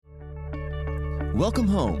Welcome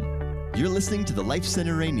home. You're listening to the Life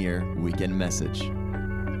Center Rainier Weekend Message.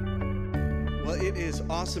 Well, it is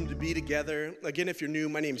awesome to be together. Again, if you're new,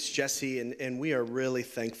 my name is Jesse, and we are really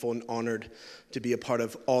thankful and honored to be a part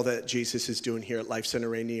of all that Jesus is doing here at Life Center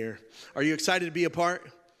Rainier. Are you excited to be a part?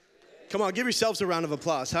 Come on, give yourselves a round of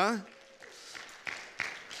applause, huh?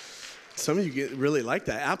 Some of you really like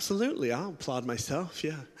that. Absolutely, I'll applaud myself,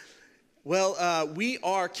 yeah. Well, we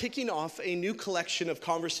are kicking off a new collection of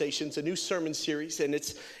conversations, a new sermon series, and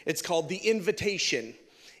it's called The Invitation.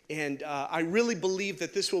 And I really believe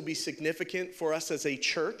that this will be significant for us as a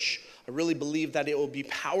church. I really believe that it will be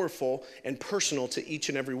powerful and personal to each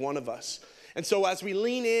and every one of us. And so as we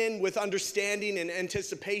lean in with understanding and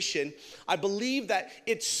anticipation, I believe that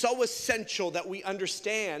it's so essential that we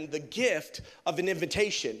understand the gift of an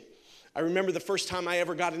invitation. I remember the first time I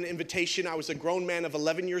ever got an invitation. I was a grown man of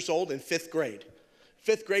 11 years old in 5th grade.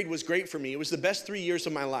 5th grade was great for me. It was the best 3 years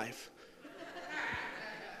of my life.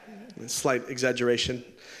 A slight exaggeration.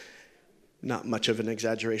 Not much of an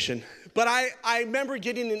exaggeration. But I remember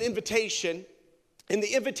getting an invitation, and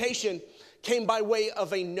the invitation came by way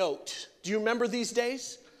of a note. Do you remember these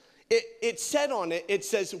days? It said on it, it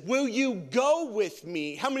says, "Will you go with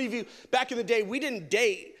me?" How many of you, back in the day, we didn't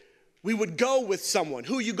date. We would go with someone.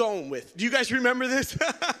 Who are you going with? Do you guys remember this?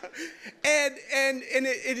 and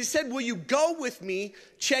it said, "Will you go with me?"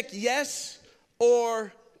 Check yes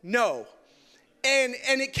or no. And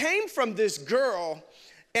it came from this girl,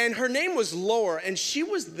 and her name was Laura, and she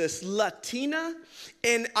was this Latina.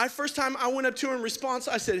 And first time I went up to her in response,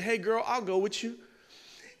 I said, "Hey girl, I'll go with you."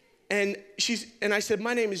 And I said,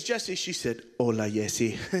 "My name is Jesse." She said, "Hola,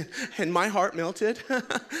 Jesse." And my heart melted.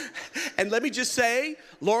 And let me just say,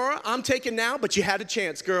 Laura, I'm taken now, but you had a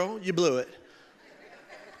chance, girl. You blew it.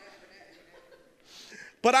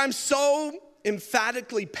 But I'm so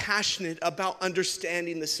emphatically passionate about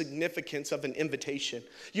understanding the significance of an invitation.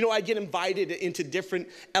 You know, I get invited into different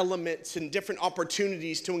elements and different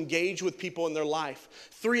opportunities to engage with people in their life.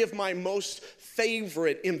 3 of my most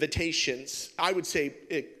favorite invitations, I would say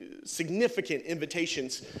significant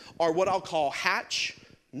invitations, are what I'll call hatch,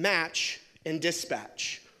 match, and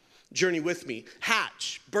dispatch. Journey with me.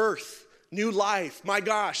 Hatch, birth, new life. My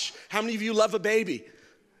gosh, how many of you love a baby?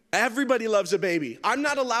 Everybody loves a baby. I'm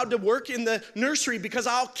not allowed to work in the nursery because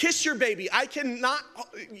I'll kiss your baby. I cannot,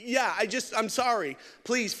 I'm sorry.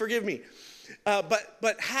 Please forgive me.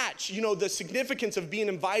 But hatch, you know, the significance of being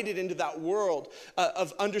invited into that world,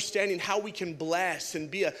 of understanding how we can bless and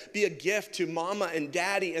be a gift to mama and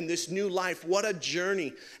daddy and this new life. What a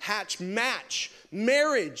journey. Hatch, match,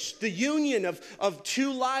 marriage, the union of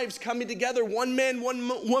 2 lives coming together, 1 man,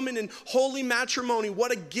 1 woman in holy matrimony.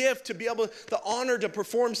 What a gift to be able to, the honor to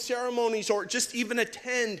perform ceremonies or just even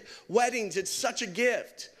attend weddings. It's such a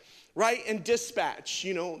gift. Right? And dispatch,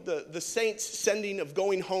 you know, the saints sending of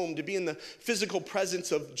going home to be in the physical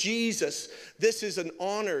presence of Jesus. This is an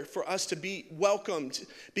honor for us to be welcomed,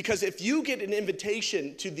 because if you get an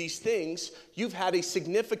invitation to these things, you've had a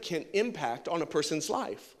significant impact on a person's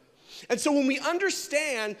life. And so when we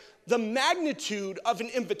understand the magnitude of an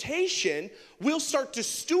invitation, we'll start to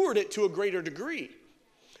steward it to a greater degree.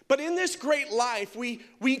 But in this great life, we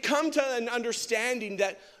come to an understanding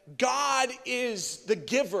that God is the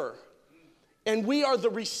giver, and we are the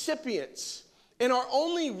recipients. And our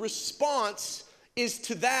only response is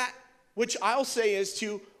to that, which I'll say is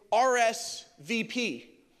to RSVP.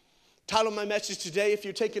 Title of my message today, if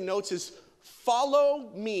you're taking notes, is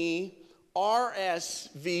Follow Me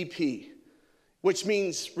RSVP, which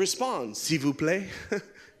means respond, s'il vous plaît.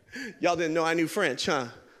 Y'all didn't know I knew French, huh?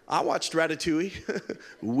 I watched Ratatouille.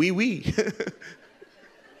 Oui, oui.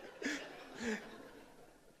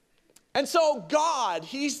 And so God,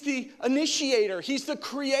 He's the initiator, He's the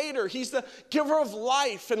creator, He's the giver of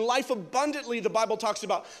life, and life abundantly, the Bible talks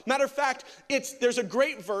about. Matter of fact, there's a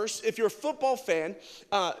great verse. If you're a football fan,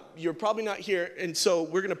 you're probably not here, and so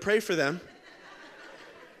we're going to pray for them.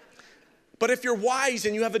 But if you're wise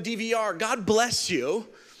and you have a DVR, God bless you.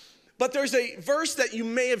 But there's a verse that you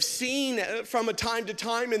may have seen from a time to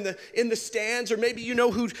time in the stands, or maybe you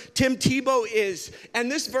know who Tim Tebow is.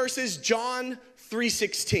 And this verse is John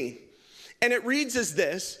 3:16. And it reads as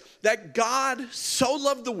this, that God so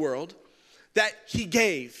loved the world that He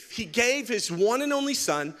gave His one and only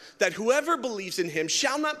Son, that whoever believes in Him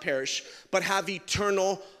shall not perish, but have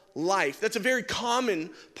eternal life. That's a very common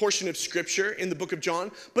portion of scripture in the book of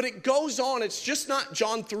John, but it goes on. It's just not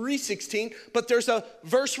John 3:16, but there's a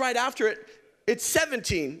verse right after it. It's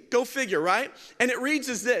 17, go figure, right? And it reads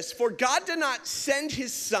as this, "For God did not send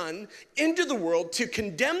His Son into the world to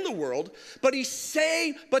condemn the world, but to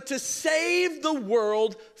save the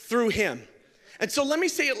world through Him." And so let me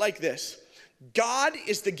say it like this. God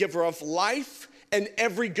is the giver of life and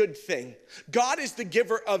every good thing. God is the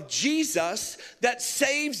giver of Jesus that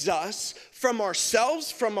saves us from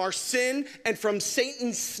ourselves, from our sin, and from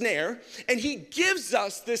Satan's snare. And he gives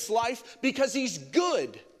us this life because he's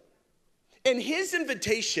good. And his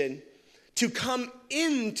invitation to come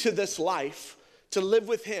into this life, to live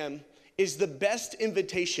with him, is the best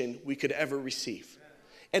invitation we could ever receive.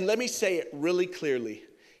 And let me say it really clearly.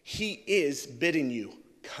 He is bidding you,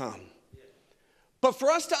 come. But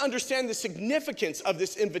for us to understand the significance of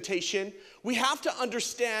this invitation, we have to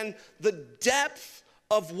understand the depth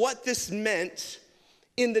of what this meant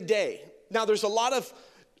in the day. Now, there's a lot of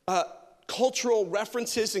cultural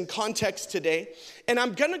references and context today, and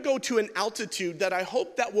I'm gonna go to an altitude that I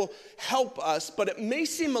hope that will help us, but it may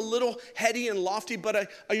seem a little heady and lofty, but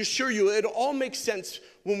I assure you, it all makes sense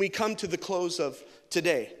when we come to the close of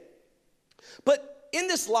today. But in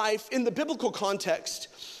this life, in the biblical context,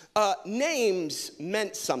 names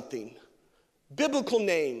meant something. Biblical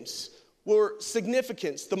names were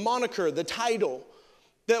significance. The moniker, the title,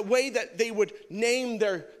 the way that they would name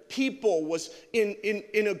their people was in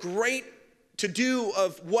a great to-do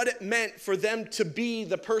of what it meant for them to be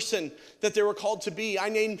the person that they were called to be. I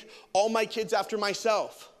named all my kids after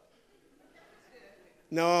myself.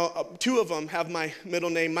 No, two of them have my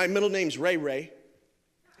middle name. My middle name's Ray Ray.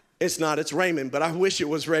 It's not, it's Raymond, but I wish it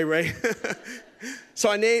was Ray Ray.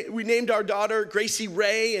 So we named our daughter Gracie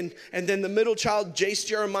Ray, and then the middle child, Jace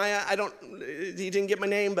Jeremiah. He didn't get my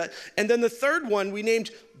name, and then the third one, we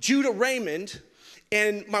named Judah Raymond.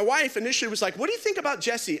 And my wife initially was like, what do you think about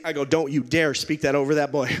Jesse? I go, don't you dare speak that over that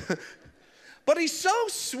boy. But he's so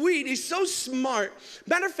sweet, he's so smart.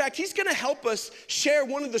 Matter of fact, he's gonna help us share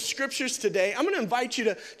one of the scriptures today. I'm gonna invite you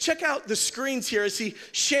to check out the screens here as he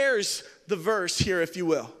shares the verse here, if you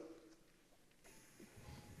will.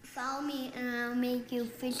 Follow me and I'll make you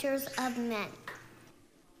fishers of men.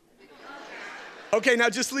 Okay, now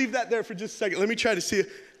just leave that there for just a second. Let me try to see it.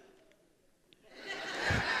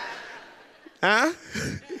 Huh?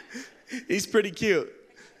 He's pretty cute.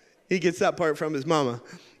 He gets that part from his mama.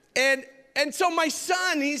 And so my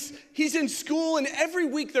son, he's in school, and every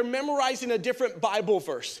week they're memorizing a different Bible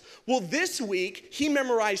verse. Well, this week, he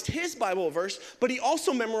memorized his Bible verse, but he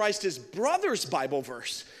also memorized his brother's Bible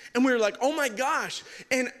verse. And we were like, oh my gosh.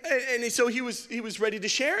 And so he was ready to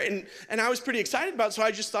share it, and I was pretty excited about it, so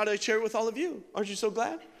I just thought I'd share it with all of you. Aren't you so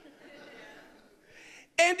glad?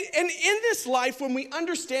 And in this life, when we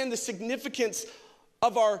understand the significance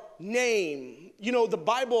of our name, you know, the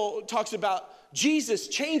Bible talks about Jesus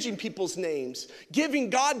changing people's names,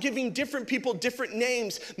 God giving different people different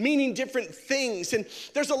names, meaning different things. And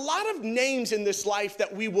there's a lot of names in this life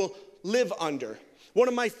that we will live under. One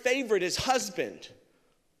of my favorite is husband,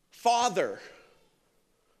 father.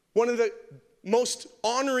 One of the most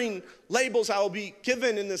honoring labels I will be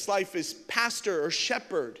given in this life is pastor or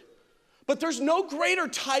shepherd. But there's no greater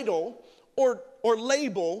title or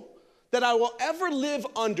label that I will ever live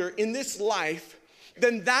under in this life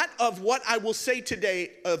than that of what I will say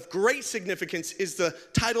today of great significance is the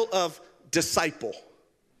title of disciple.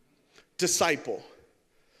 Disciple.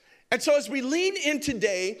 And so as we lean in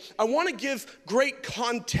today, I want to give great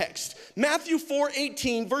context. Matthew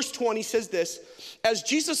 4:18, verse 20 says this: as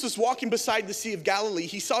Jesus was walking beside the Sea of Galilee,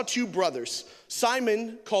 he saw two brothers,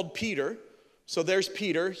 Simon, called Peter. So there's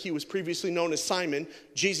Peter. He was previously known as Simon.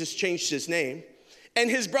 Jesus changed his name. And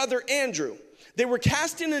his brother Andrew. They were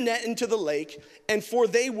casting a net into the lake, and for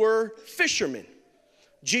they were fishermen.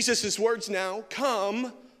 Jesus' words now,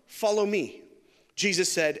 come, follow me. Jesus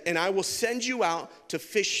said, and I will send you out to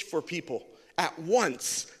fish for people. At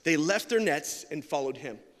once, they left their nets and followed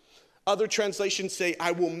him. Other translations say,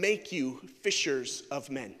 I will make you fishers of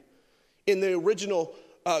men. In the original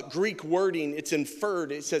Greek wording, it's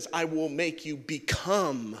inferred. It says, I will make you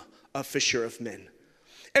become a fisher of men.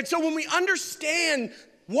 And so when we understand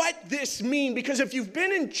what this means, because if you've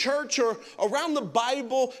been in church or around the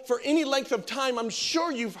Bible for any length of time, I'm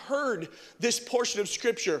sure you've heard this portion of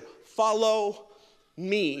scripture, follow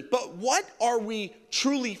me. But what are we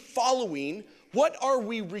truly following? What are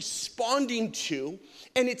we responding to?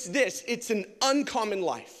 And it's this, it's an uncommon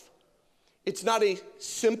life. It's not a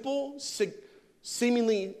simple,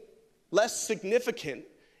 seemingly less significant.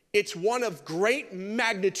 It's one of great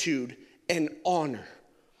magnitude and honor.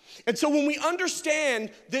 And so when we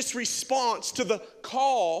understand this response to the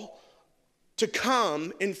call to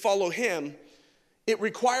come and follow him, it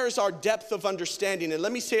requires our depth of understanding. And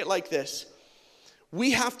let me say it like this.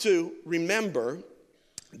 We have to remember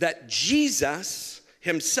that Jesus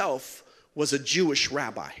himself was a Jewish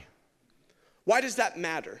rabbi. Why does that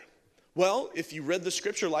matter? Well, if you read the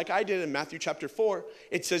scripture like I did in Matthew chapter 4,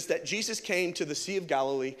 it says that Jesus came to the Sea of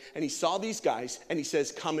Galilee and he saw these guys and he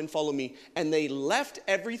says, come and follow me. And they left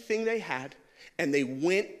everything they had and they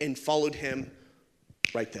went and followed him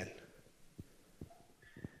right then.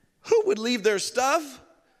 Who would leave their stuff,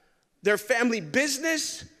 their family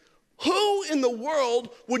business? Who in the world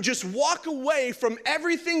would just walk away from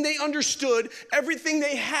everything they understood, everything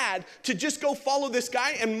they had to just go follow this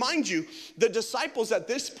guy? And mind you, the disciples at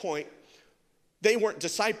this point, they weren't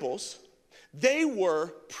disciples. They were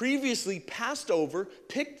previously passed over,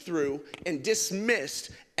 picked through, and dismissed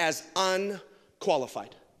as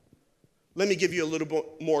unqualified. Let me give you a little bit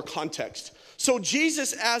more context. So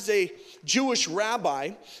Jesus, as a Jewish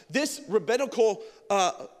rabbi, this rabbinical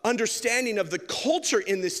understanding of the culture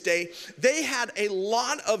in this day, they had a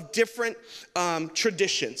lot of different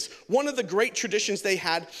traditions. One of the great traditions they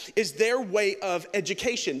had is their way of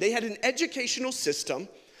education. They had an educational system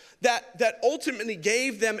that ultimately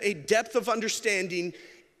gave them a depth of understanding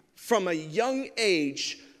from a young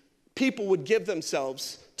age. People would give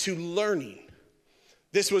themselves to learning.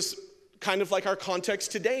 This was kind of like our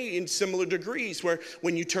context today in similar degrees, where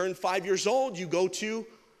when you turn 5 years old, you go to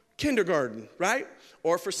kindergarten, right?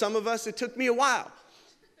 Or for some of us, it took me a while.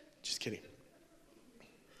 Just kidding.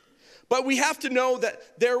 But we have to know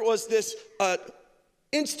that there was this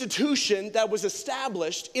institution that was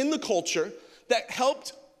established in the culture that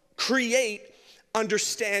helped create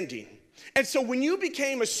understanding. And so when you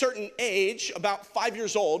became a certain age, about 5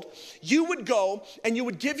 years old, you would go and you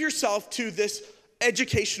would give yourself to this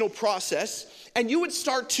educational process, and you would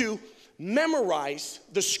start to memorize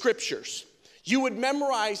the scriptures. You would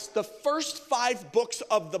memorize the first 5 books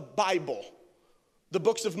of the Bible, the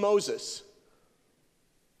books of Moses.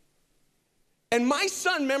 And my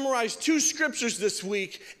son memorized 2 scriptures this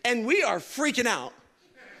week, and we are freaking out.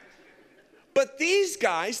 But these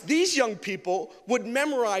guys, these young people, would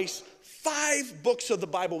memorize 5 books of the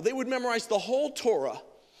Bible. They would memorize the whole Torah.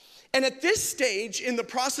 And at this stage in the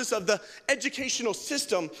process of the educational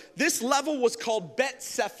system, this level was called Bet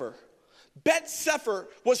Sefer. Bet Sefer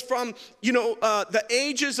was from, the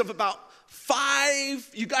ages of about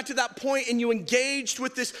 5. You got to that point and you engaged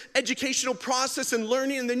with this educational process and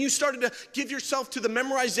learning, and then you started to give yourself to the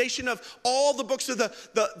memorization of all the books of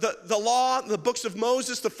the law, the books of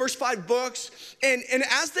Moses, the first 5 books. And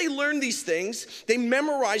as they learned these things, they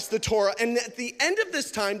memorized the Torah. And at the end of this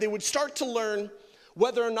time, they would start to learn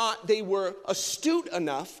whether or not they were astute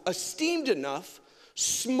enough, esteemed enough,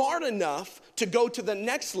 smart enough to go to the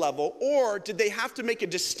next level, or did they have to make a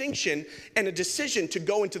distinction and a decision to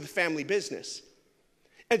go into the family business?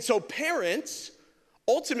 And so parents,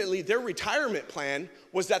 ultimately their retirement plan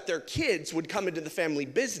was that their kids would come into the family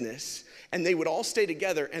business and they would all stay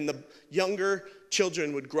together, and the younger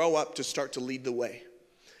children would grow up to start to lead the way.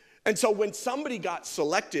 And so when somebody got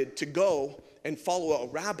selected to go and follow a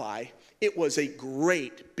rabbi, it was a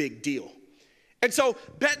great big deal. And so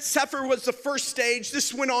Bet Sefer was the first stage.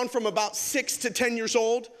 This went on from about 6 to 10 years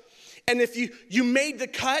old. And if you made the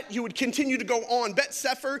cut, you would continue to go on. Bet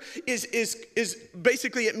Sefer is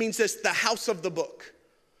basically, it means this, the house of the book.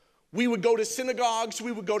 We would go to synagogues.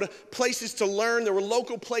 We would go to places to learn. There were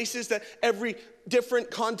local places that every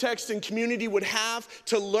different context and community would have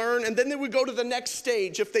to learn. And then they would go to the next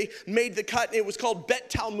stage if they made the cut. It was called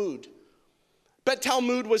Bet Talmud. Bet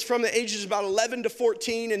Talmud was from the ages about 11 to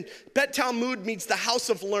 14, and Bet Talmud means the house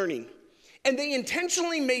of learning. And they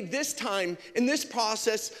intentionally made this time in this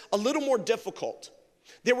process a little more difficult.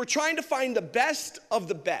 They were trying to find the best of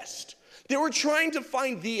the best. They were trying to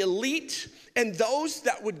find the elite and those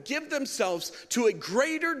that would give themselves to a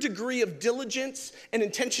greater degree of diligence and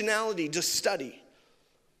intentionality to study.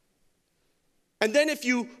 And then if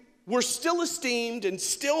you were still esteemed and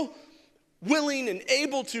still willing and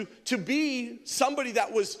able to be somebody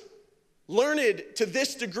that was learned to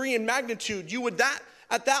this degree and magnitude,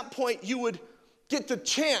 at that point you would get the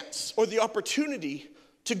chance or the opportunity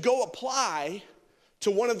to go apply to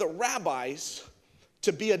one of the rabbis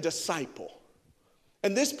to be a disciple.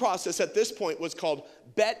 And this process at this point was called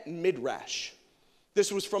Bet Midrash.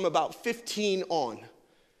 This was from about 15 on.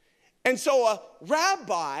 And so a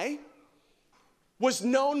rabbi was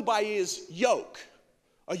known by his yoke.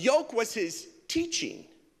 A yoke was his teaching.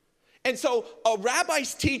 And so a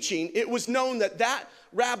rabbi's teaching, it was known that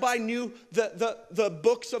rabbi knew the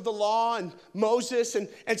books of the law and Moses.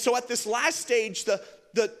 And so at this last stage,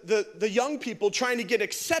 the young people trying to get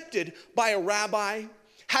accepted by a rabbi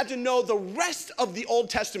had to know the rest of the Old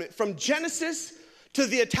Testament, from Genesis to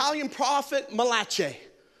the Italian prophet Malachi,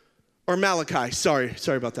 or Malachi, sorry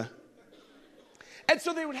about that. And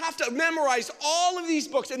so they would have to memorize all of these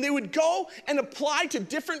books, and they would go and apply to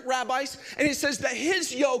different rabbis. And it says that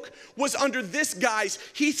his yoke was under this guy's.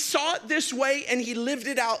 He saw it this way, and he lived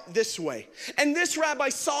it out this way. And this rabbi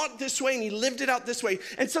saw it this way, and he lived it out this way.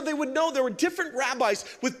 And so they would know there were different rabbis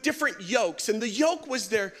with different yokes, and the yoke was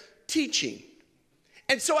their teaching.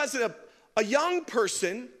 And so as a young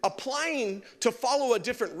person applying to follow a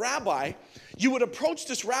different rabbi, you would approach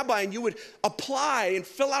this rabbi and you would apply and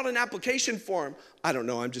fill out an application form. I don't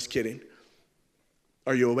know, I'm just kidding.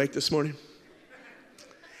 Are you awake this morning?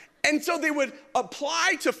 And so they would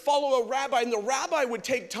apply to follow a rabbi, and the rabbi would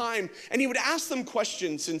take time and he would ask them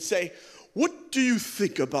questions and say, what do you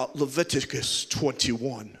think about Leviticus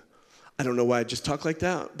 21? I don't know why I just talk like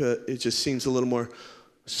that, but it just seems a little more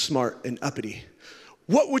smart and uppity.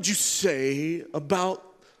 What would you say about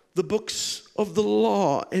the books of the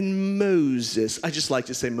law and Moses? I just like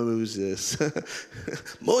to say Moses.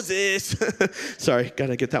 Moses. Sorry,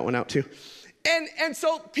 gotta get that one out too. And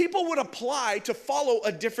so people would apply to follow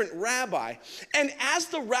a different rabbi. And as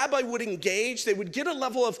the rabbi would engage, they would get a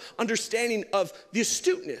level of understanding of the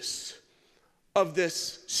astuteness of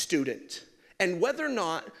this student and whether or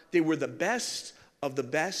not they were the best of the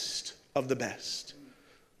best of the best.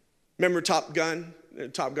 Remember Top Gun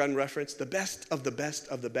reference, the best of the best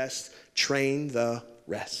of the best train the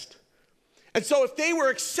rest. And so if they were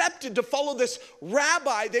accepted to follow this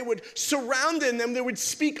rabbi, they would surround them, they would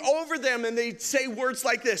speak over them, and they'd say words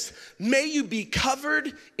like this: may you be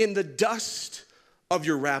covered in the dust of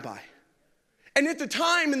your rabbi. And at the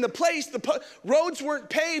time and the place, the roads weren't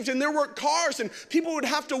paved and there weren't cars, and people would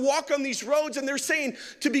have to walk on these roads, and they're saying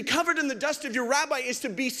to be covered in the dust of your rabbi is to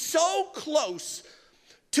be so close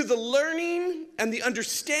to the learning and the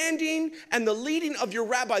understanding and the leading of your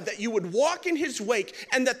rabbi that you would walk in his wake,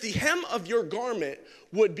 and that the hem of your garment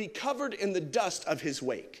would be covered in the dust of his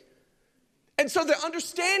wake. And so the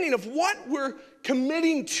understanding of what we're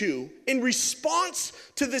committing to in response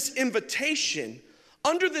to this invitation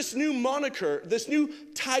under this new moniker, this new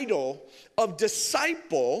title of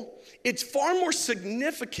disciple, it's far more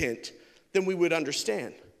significant than we would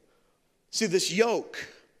understand. See, this yoke,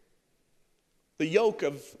 the yoke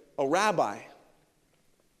of a rabbi,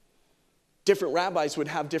 different rabbis would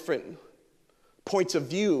have different points of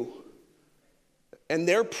view, and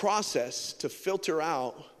their process to filter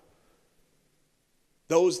out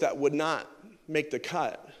those that would not make the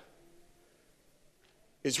cut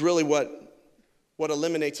is really what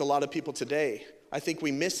eliminates a lot of people today. I think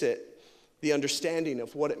we miss it, the understanding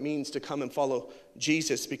of what it means to come and follow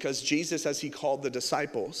Jesus, because Jesus, as he called the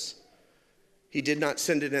disciples, he did not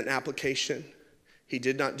send in an application. He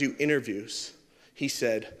did not do interviews. He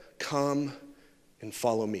said, come and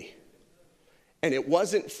follow me. And it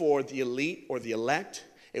wasn't for the elite or the elect.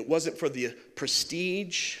 It wasn't for the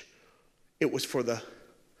prestige. It was for the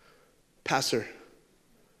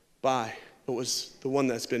passer-by. It was the one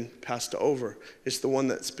that's been passed over. It's the one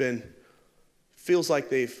that's feels like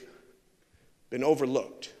they've been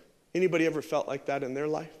overlooked. Anybody ever felt like that in their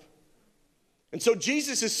life? And so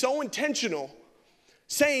Jesus is so intentional,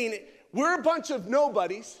 saying, we're a bunch of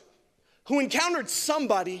nobodies who encountered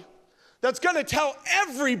somebody that's going to tell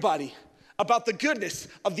everybody about the goodness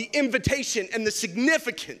of the invitation and the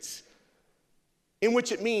significance in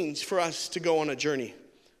which it means for us to go on a journey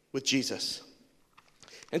with Jesus.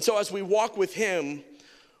 And so as we walk with him,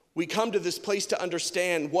 we come to this place to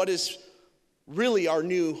understand what is really our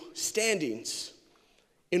new standings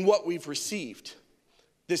in what we've received,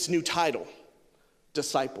 this new title,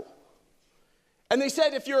 disciple. And they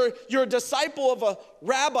said if you're a disciple of a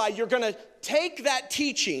rabbi, you're going to take that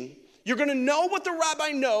teaching, you're going to know what the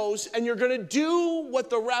rabbi knows, and you're going to do what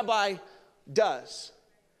the rabbi does.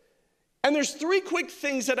 And there's three quick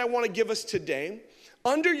things that I want to give us today.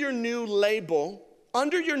 Under your new label,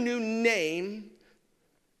 under your new name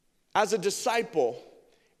as a disciple,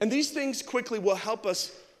 and these things quickly will help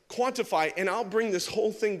us quantify, and I'll bring this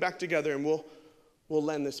whole thing back together and we'll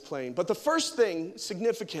land this plane. But the first thing,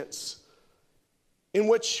 significance, in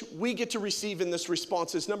which we get to receive in this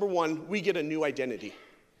response is, number one, we get a new identity.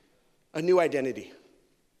 A new identity.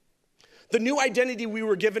 The new identity we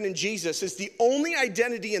were given in Jesus is the only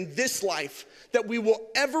identity in this life that we will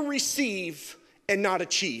ever receive and not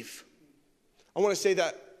achieve. I want to say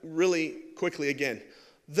that really quickly again.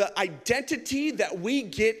 The identity that we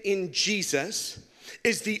get in Jesus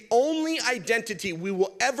is the only identity we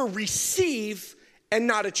will ever receive and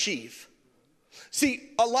not achieve.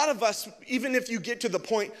 See, a lot of us, even if you get to the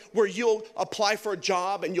point where you'll apply for a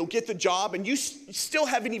job and you'll get the job and you still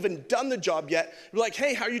haven't even done the job yet, you're like,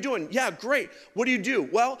 hey, how are you doing? Yeah, great. What do you do?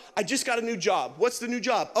 Well, I just got a new job. What's the new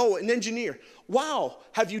job? Oh, an engineer. Wow,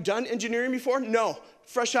 have you done engineering before? No,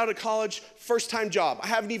 fresh out of college, first time job. I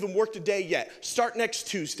haven't even worked a day yet. Start next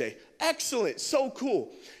Tuesday. Excellent, so cool.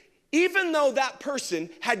 Even though that person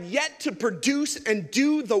had yet to produce and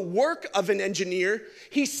do the work of an engineer,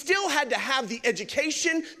 he still had to have the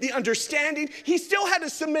education, the understanding. He still had to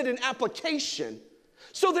submit an application.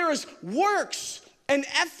 So there is works and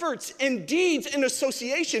efforts and deeds in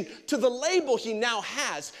association to the label he now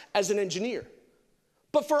has as an engineer.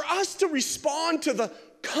 But for us to respond to the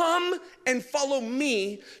come and follow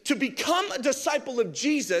me, to become a disciple of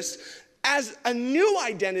Jesus, as a new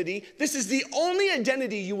identity, this is the only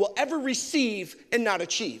identity you will ever receive and not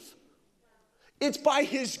achieve. It's by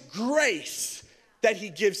his grace that he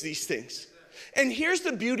gives these things. And here's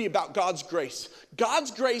the beauty about God's grace.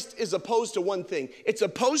 God's grace is opposed to one thing. It's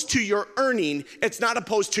opposed to your earning. It's not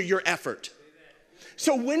opposed to your effort.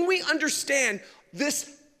 So when we understand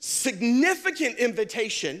this significant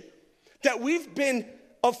invitation that we've been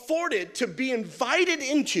afforded to be invited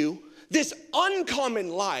into, this uncommon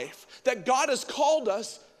life that God has called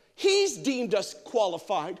us, he's deemed us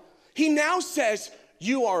qualified. He now says,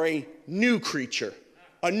 you are a new creature,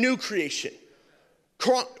 a new creation.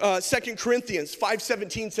 2 Corinthians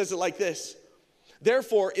 5:17 says it like this.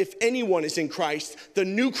 Therefore, if anyone is in Christ, the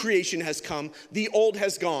new creation has come, the old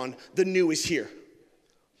has gone, the new is here.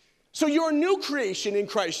 So you're a new creation in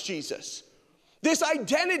Christ Jesus. This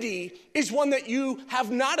identity is one that you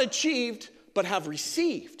have not achieved, but have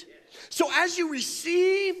received. So as you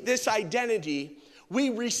receive this identity, we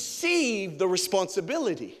receive the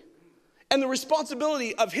responsibility. And the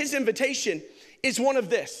responsibility of his invitation is one of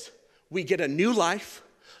this. We get a new life,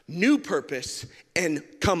 new purpose, and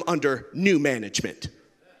come under new management.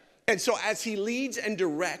 And so as he leads and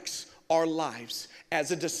directs our lives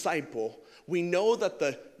as a disciple, we know that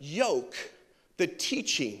the yoke, the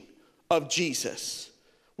teaching of Jesus,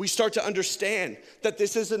 we start to understand that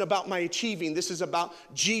this isn't about my achieving. This is about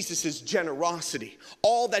Jesus' generosity,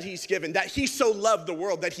 all that he's given, that he so loved the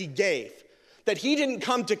world that he gave, that he didn't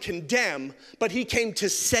come to condemn, but he came to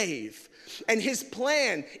save. And his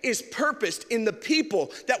plan is purposed in the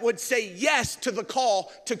people that would say yes to the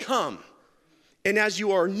call to come. And as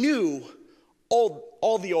you are new,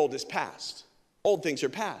 all the old is past. Old things are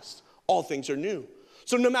past. All things are new.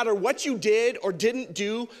 So no matter what you did or didn't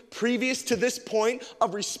do previous to this point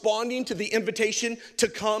of responding to the invitation to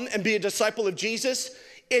come and be a disciple of Jesus,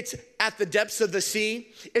 it's at the depths of the sea.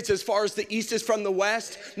 It's as far as the east is from the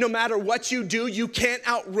west. No matter what you do, you can't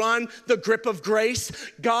outrun the grip of grace.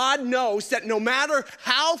 God knows that no matter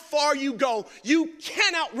how far you go, you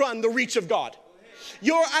can't outrun the reach of God.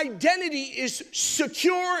 Your identity is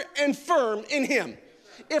secure and firm in him.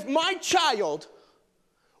 If my child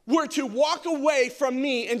were to walk away from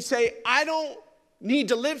me and say, I don't need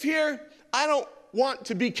to live here, I don't want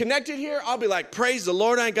to be connected here, I'll be like, praise the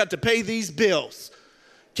Lord, I ain't got to pay these bills.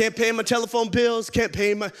 Can't pay my telephone bills, can't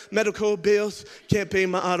pay my medical bills, can't pay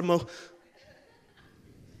my automobile.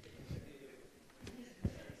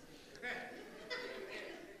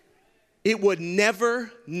 It would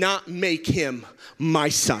never not make him my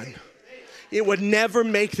son. It would never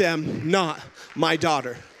make them not my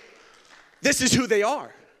daughter. This is who they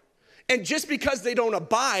are. And just because they don't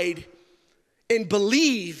abide and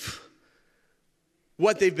believe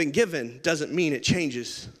what they've been given doesn't mean it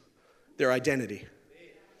changes their identity.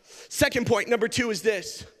 Second point, number 2, is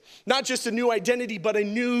this. Not just a new identity, but a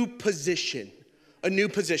new position. A new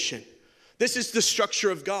position. This is the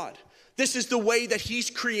structure of God. This is the way that he's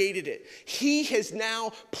created it. He has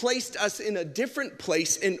now placed us in a different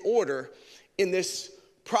place in order in this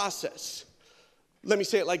process. Let me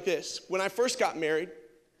say it like this. When I first got married,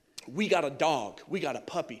 we got a dog, we got a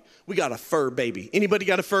puppy, we got a fur baby. Anybody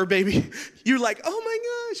got a fur baby? You're like, oh my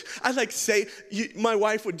gosh. I like say, my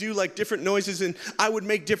wife would do like different noises and I would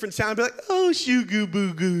make different sounds, be like, oh, shoo-goo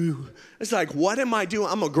boo-goo. It's like, what am I doing?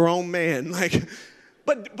 I'm a grown man. Like,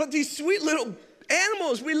 but these sweet little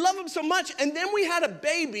animals, we love them so much. And then we had a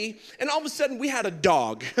baby and all of a sudden we had a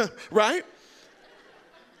dog, right?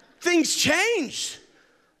 Things changed.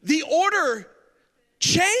 The order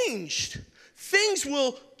changed. Things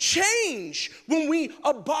will change when we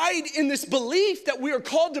abide in this belief that we are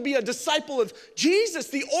called to be a disciple of Jesus.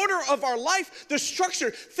 The order of our life, the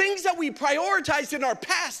structure, things that we prioritized in our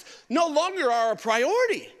past no longer are a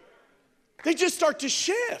priority. They just start to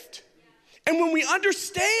shift. And when we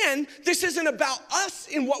understand this isn't about us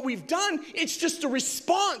and what we've done, it's just a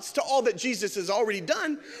response to all that Jesus has already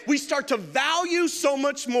done, we start to value so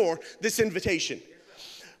much more this invitation.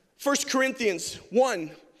 1 Corinthians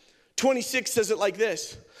 1:26 says it like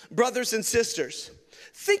this: brothers and sisters,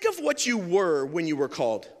 think of what you were when you were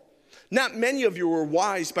called. Not many of you were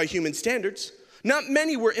wise by human standards. Not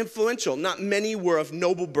many were influential. Not many were of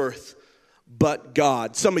noble birth. But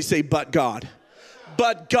God. Somebody say, but God.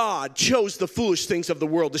 But God chose the foolish things of the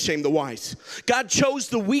world to shame the wise. God chose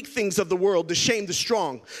the weak things of the world to shame the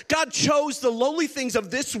strong. God chose the lowly things of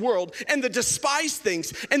this world and the despised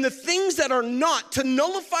things and the things that are not to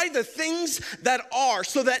nullify the things that are,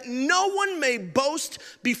 so that no one may boast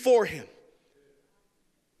before him.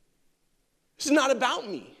 This is not about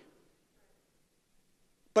me.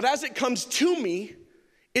 But as it comes to me,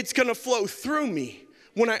 it's going to flow through me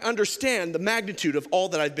when I understand the magnitude of all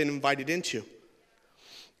that I've been invited into.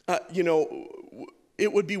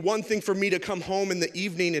 It would be one thing for me to come home in the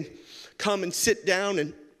evening and come and sit down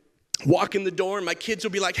and walk in the door, and my kids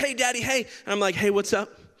will be like, hey, daddy, hey. And I'm like, hey, what's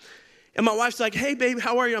up? And my wife's like, hey, baby,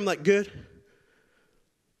 how are you? I'm like, good.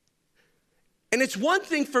 And it's one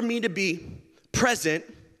thing for me to be present.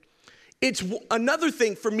 It's another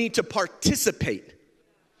thing for me to participate.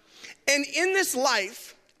 And in this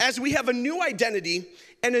life, as we have a new identity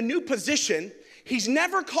and a new position, he's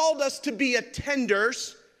never called us to be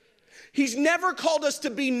attenders. He's never called us to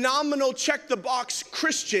be nominal, check-the-box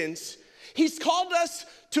Christians. He's called us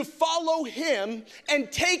to follow him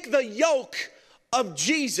and take the yoke of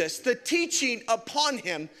Jesus, the teaching upon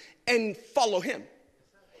him, and follow him.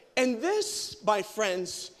 And this, my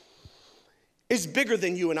friends, is bigger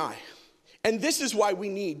than you and I. And this is why we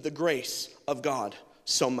need the grace of God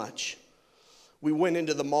so much. We went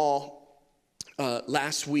into the mall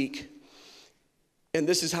last week, and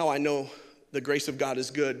this is how I know the grace of God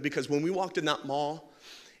is good, because when we walked in that mall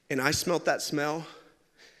and I smelt that smell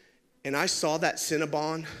and I saw that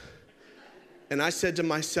Cinnabon, and I said to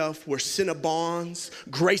myself, we're Cinnabons,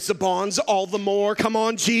 Grace-a-Bonds, all the more. Come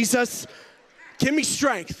on, Jesus, give me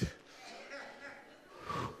strength.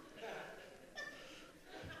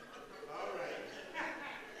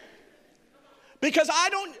 Because I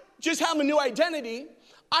don't just have a new identity,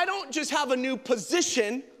 I don't just have a new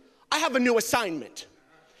position, I have a new assignment.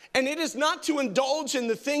 And it is not to indulge in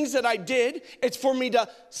the things that I did. It's for me to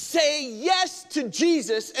say yes to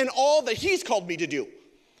Jesus and all that he's called me to do.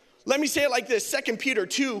 Let me say it like this. 2 Peter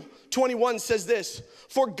 2:21 says this: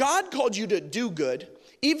 for God called you to do good,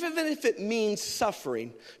 even if it means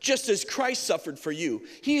suffering, just as Christ suffered for you.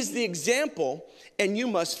 He is the example, and you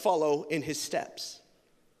must follow in his steps.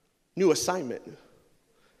 New assignment.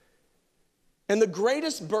 And the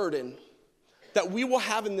greatest burden that we will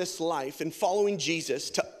have in this life in following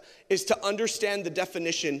Jesus is to understand the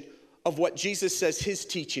definition of what Jesus says his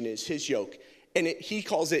teaching is, his yoke. And he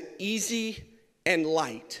calls it easy and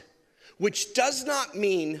light, which does not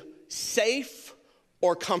mean safe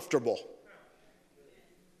or comfortable.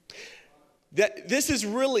 That this is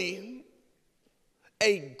really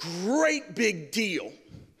a great big deal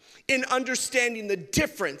in understanding the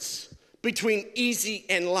difference between easy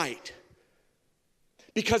and light.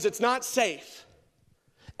 Because it's not safe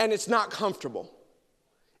and it's not comfortable.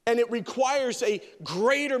 And it requires a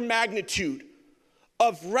greater magnitude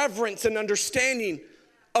of reverence and understanding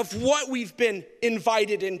of what we've been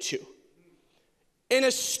invited into. And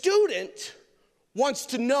a student wants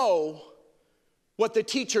to know what the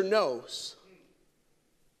teacher knows.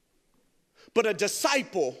 But a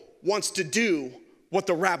disciple wants to do what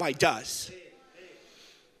the rabbi does.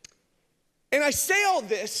 And I say all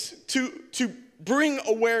this to bring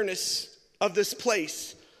awareness of this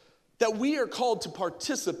place that we are called to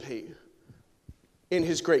participate in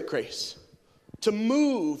his great grace, to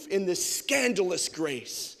move in this scandalous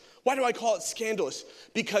grace. Why do I call it scandalous?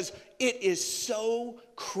 Because it is so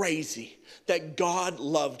crazy that God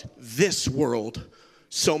loved this world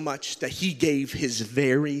so much that he gave his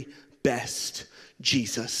very best,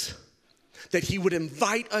 Jesus. That he would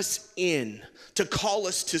invite us in to call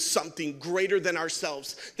us to something greater than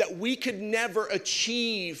ourselves that we could never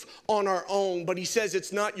achieve on our own. But he says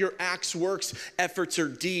it's not your acts, works, efforts, or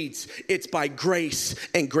deeds. It's by grace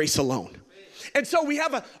and grace alone. And so we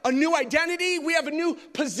have a new identity, we have a new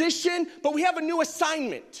position, but we have a new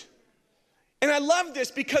assignment. And I love this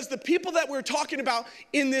because the people that we're talking about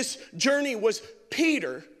in this journey was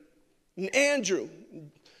Peter and Andrew,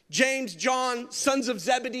 James, John, sons of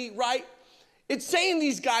Zebedee, right? It's saying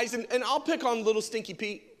these guys, and I'll pick on little stinky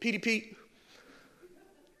Pete.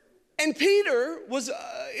 And Peter was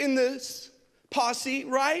in this posse,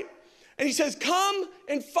 right? And he says, come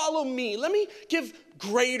and follow me. Let me give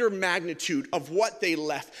greater magnitude of what they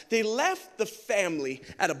left. They left the family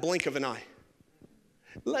at a blink of an eye.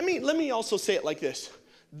 Let me also say it like this.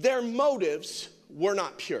 Their motives were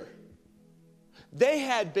not pure. They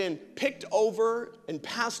had been picked over and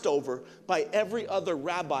passed over by every other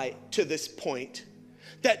rabbi to this point,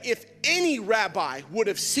 that if any rabbi would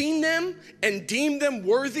have seen them and deemed them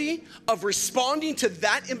worthy of responding to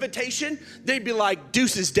that invitation, they'd be like,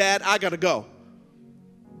 deuces, Dad, I gotta go.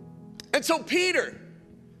 And so Peter's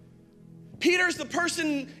the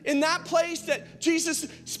person in that place that Jesus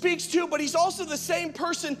speaks to, but he's also the same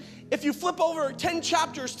person if you flip over 10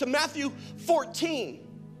 chapters to Matthew 14.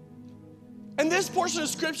 And this portion of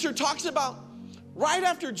scripture talks about right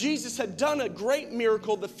after Jesus had done a great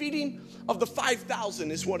miracle, the feeding of the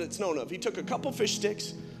 5,000 is what it's known of. He took a couple fish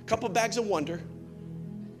sticks, a couple bags of wonder.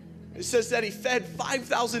 It says that he fed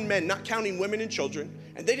 5,000 men, not counting women and children,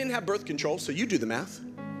 and they didn't have birth control, so you do the math.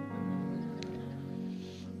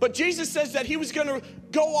 But Jesus says that he was going to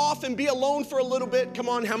go off and be alone for a little bit. Come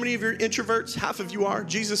on, how many of you are introverts? Half of you are.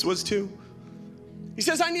 Jesus was too. He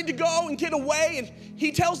says, I need to go and get away. And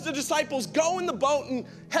he tells the disciples, go in the boat and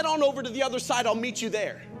head on over to the other side. I'll meet you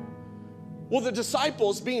there. Well, the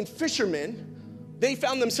disciples, being fishermen, they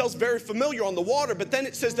found themselves very familiar on the water. But then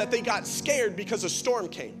it says that they got scared because a storm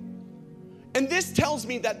came. And this tells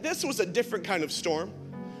me that this was a different kind of storm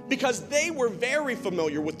because they were very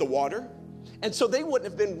familiar with the water. And so they wouldn't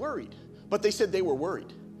have been worried. But they said they were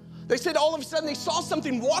worried. They said all of a sudden they saw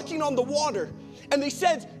something walking on the water. And they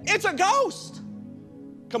said, it's a ghost.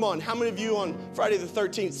 Come on, how many of you on Friday the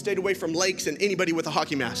 13th stayed away from lakes and anybody with a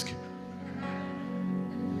hockey mask?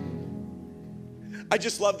 I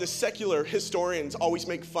just love the secular historians always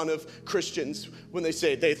make fun of Christians when they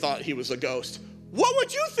say they thought he was a ghost. What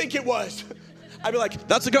would you think it was? I'd be like,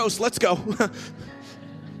 that's a ghost, let's go.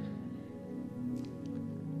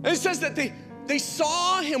 And it says that they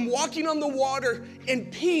saw him walking on the water, and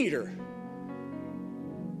Peter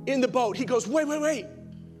in the boat, he goes, wait.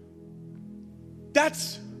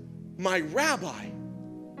 That's my rabbi.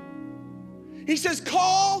 He says,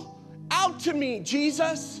 call out to me,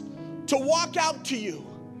 Jesus, to walk out to you.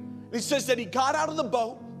 And he says that he got out of the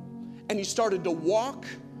boat and he started to walk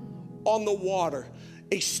on the water.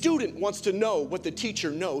 A student wants to know what the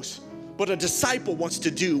teacher knows, but a disciple wants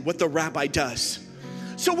to do what the rabbi does.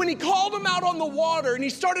 So when he called him out on the water and he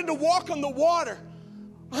started to walk on the water,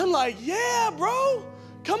 I'm like, yeah, bro.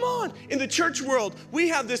 Come on. In the church world, we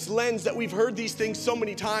have this lens that we've heard these things so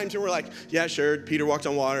many times and we're like, yeah, sure, Peter walked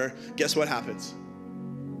on water. Guess what happens?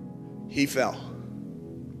 He fell.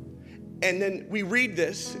 And then we read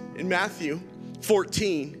this in Matthew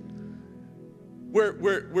 14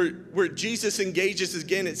 where Jesus engages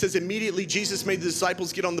again. It says immediately Jesus made the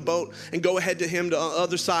disciples get on the boat and go ahead to him to the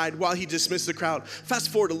other side while he dismissed the crowd. Fast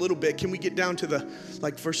forward a little bit. Can we get down to the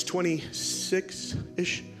verse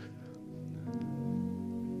 26-ish?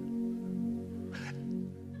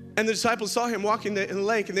 And the disciples saw him walking in the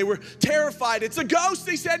lake, and they were terrified. It's a ghost,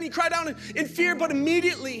 they said, and he cried out in fear. But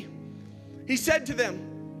immediately he said to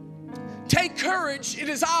them, take courage, it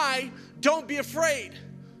is I, don't be afraid.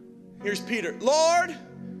 Here's Peter. Lord,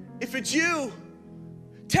 if it's you,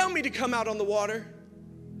 tell me to come out on the water.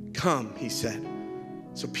 Come, he said.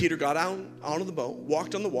 So Peter got out onto the boat,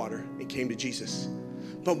 walked on the water, and came to Jesus.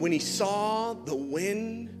 But when he saw the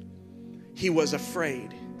wind, he was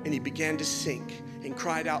afraid, and he began to sink and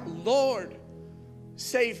cried out, Lord,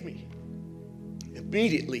 save me.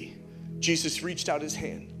 Immediately, Jesus reached out his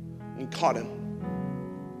hand and caught him.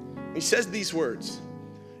 He says these words,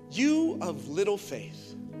 you of little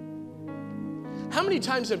faith. How many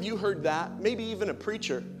times have you heard that? Maybe even a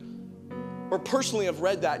preacher or personally have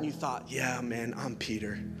read that and you thought, yeah, man, I'm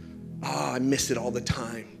Peter. Oh, I miss it all the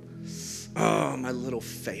time. Oh, my little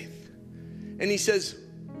faith. And he says,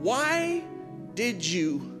 why did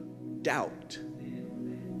you doubt?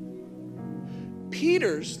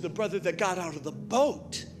 Peter's the brother that got out of the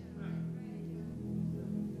boat.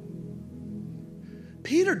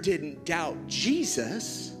 Peter didn't doubt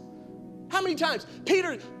Jesus. How many times?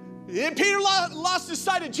 Peter lost his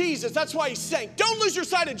sight of Jesus. That's why he sank. Don't lose your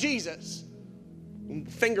sight of Jesus.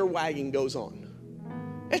 Finger wagging goes on.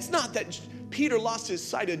 It's not that Peter lost his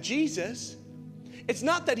sight of Jesus. It's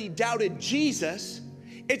not that he doubted Jesus.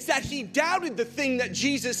 It's that he doubted the thing that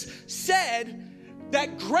Jesus said,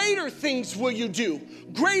 that greater things will you do.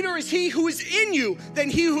 Greater is he who is in you than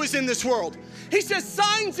he who is in this world. He says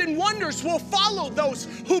signs and wonders will follow those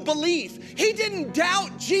who believe. He didn't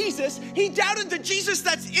doubt Jesus. He doubted the Jesus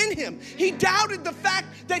that's in him. He doubted the fact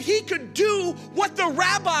that he could do what the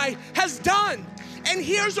rabbi has done. And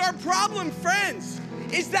here's our problem, friends,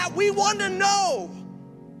 is that we want to know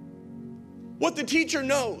what the teacher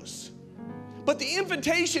knows. But the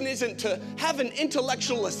invitation isn't to have an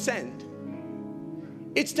intellectual ascent.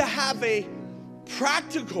 It's to have a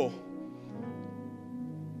practical,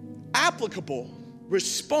 applicable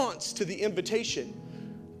response to the invitation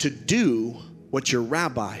to do what your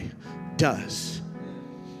rabbi does.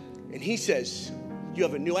 And he says, you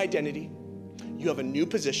have a new identity, you have a new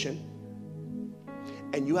position,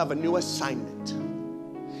 and you have a new assignment.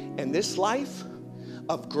 And this life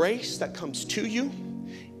of grace that comes to you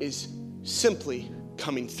is simply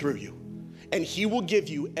coming through you. And he will give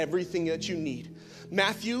you everything that you need.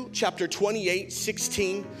 Matthew chapter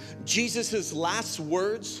 28:16, Jesus' last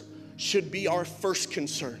words should be our first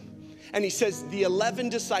concern. And he says, the 11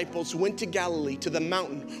 disciples went to Galilee, to the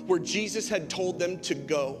mountain where Jesus had told them to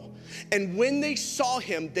go. And when they saw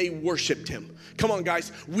him, they worshiped him. Come on,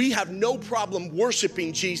 guys. We have no problem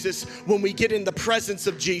worshiping Jesus when we get in the presence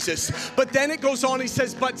of Jesus. But then it goes on, he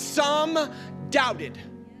says, but some doubted.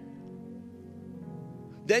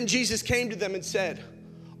 Then Jesus came to them and said,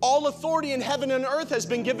 all authority in heaven and earth has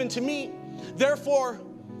been given to me. Therefore,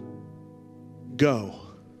 go.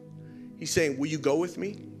 He's saying, will you go with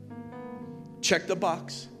me? Check the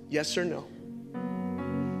box, yes or no.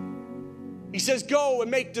 He says, go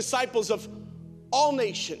and make disciples of all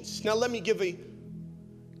nations. Now let me give a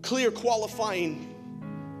clear qualifying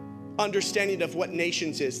understanding of what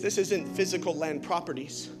nations is. This isn't physical land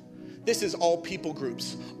properties. This is all people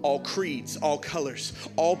groups, all creeds, all colors,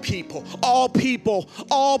 all people, all people,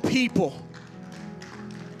 all people.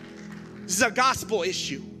 This is a gospel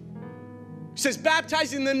issue. He says,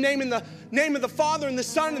 baptizing them in the name of the Father and the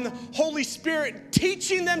Son and the Holy Spirit,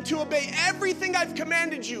 teaching them to obey everything I've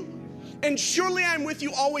commanded you. And surely I'm with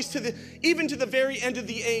you always even to the very end of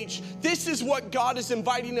the age. This is what God is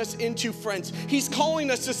inviting us into, friends. He's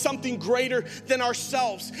calling us to something greater than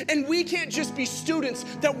ourselves. And we can't just be students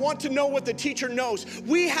that want to know what the teacher knows.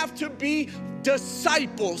 We have to be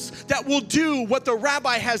disciples that will do what the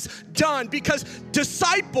rabbi has done, because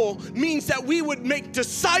disciple means that we would make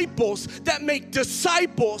disciples that make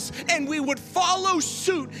disciples, and we would follow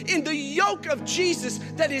suit in the yoke of Jesus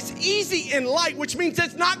that is easy and light, which means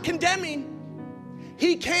it's not condemning.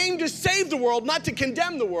 He came to save the world, not to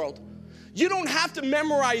condemn the world. You don't have to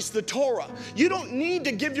memorize the Torah. You don't need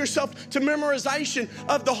to give yourself to memorization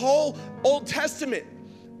of the whole Old Testament.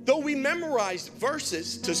 Though we memorize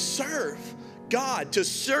verses to serve God, to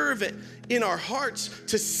serve it in our hearts,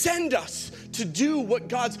 to send us to do what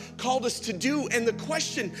God's called us to do. And the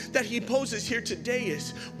question that he poses here today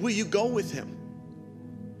is, will you go with him?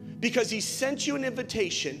 Because he sent you an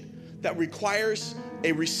invitation that requires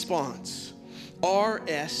a response.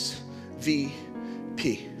 RSVP.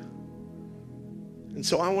 And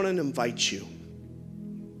so I want to invite you,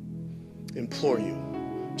 implore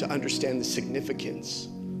you to understand the significance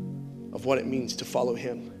of what it means to follow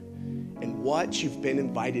him and what you've been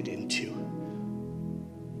invited into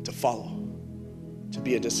to follow, to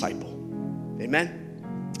be a disciple. Amen?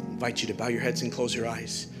 I invite you to bow your heads and close your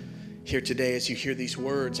eyes. Here today, as you hear these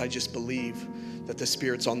words, I just believe that the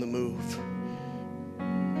Spirit's on the move.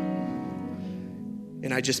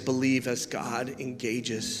 And I just believe as God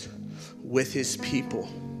engages with his people,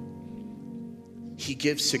 he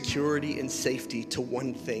gives security and safety to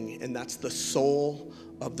one thing, and that's the soul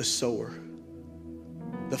of the sower,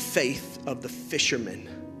 the faith of the fisherman.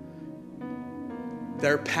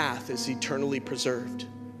 Their path is eternally preserved.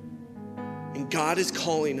 And God is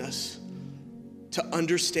calling us to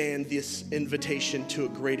understand this invitation to a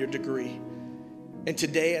greater degree. And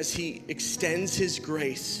today, as he extends his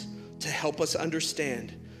grace to help us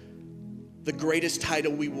understand, the greatest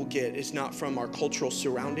title we will get is not from our cultural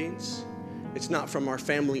surroundings. It's not from our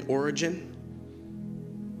family origin.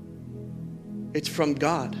 It's from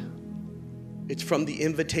God. It's from the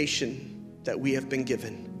invitation that we have been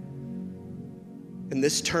given. And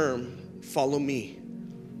this term, follow me,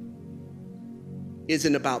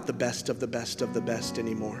 isn't about the best of the best of the best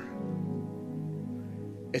anymore.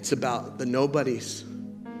 It's about the nobodies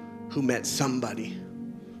who met somebody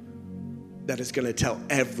that is going to tell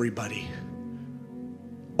everybody,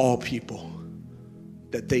 all people,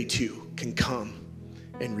 that they too can come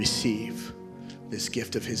and receive this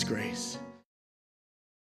gift of his grace.